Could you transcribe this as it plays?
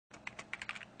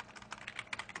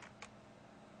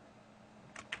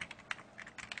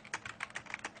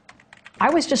I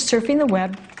was just surfing the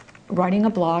web, writing a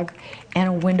blog, and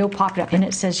a window popped up, and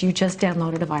it says, "You just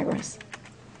downloaded a virus."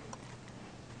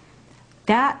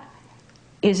 That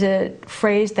is a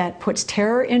phrase that puts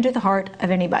terror into the heart of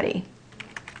anybody.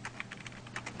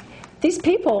 These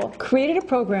people created a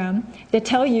program that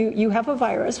tell you you have a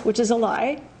virus, which is a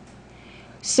lie,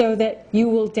 so that you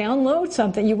will download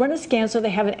something. You run a scan so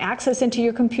they have an access into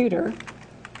your computer,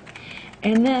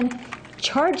 and then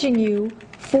charging you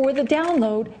for the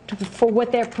download for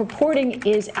what they're purporting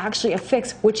is actually a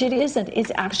fix, which it isn't.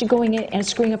 It's actually going in and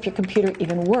screwing up your computer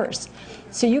even worse.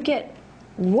 So you get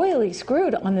royally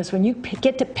screwed on this one. You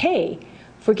get to pay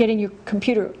for getting your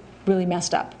computer really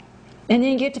messed up. And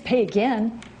then you get to pay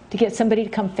again to get somebody to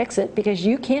come fix it because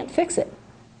you can't fix it.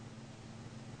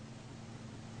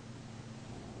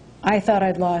 I thought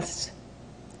I'd lost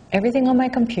everything on my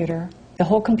computer, the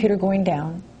whole computer going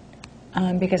down,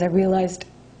 because I realized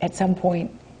at some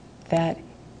point that it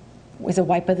was a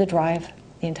wipe of the drive,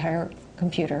 the entire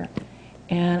computer.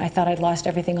 And I thought I'd lost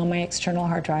everything on my external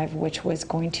hard drive, which was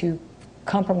going to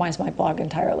compromise my blog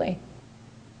entirely.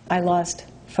 I lost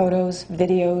photos,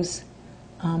 videos,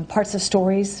 parts of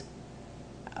stories,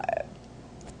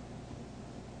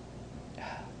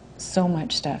 so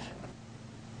much stuff.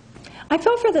 I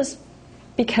fell for this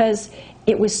because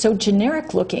it was so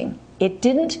generic looking. It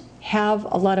didn't have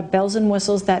a lot of bells and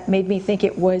whistles that made me think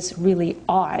it was really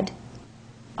odd.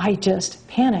 I just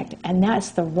panicked, and that's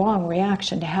the wrong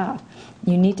reaction to have.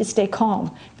 You need to stay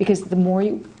calm, because the more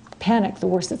you panic, the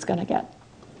worse it's going to get.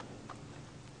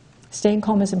 Staying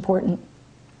calm is important.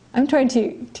 I'm trying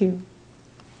to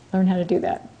learn how to do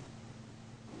that.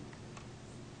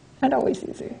 Not always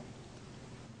easy.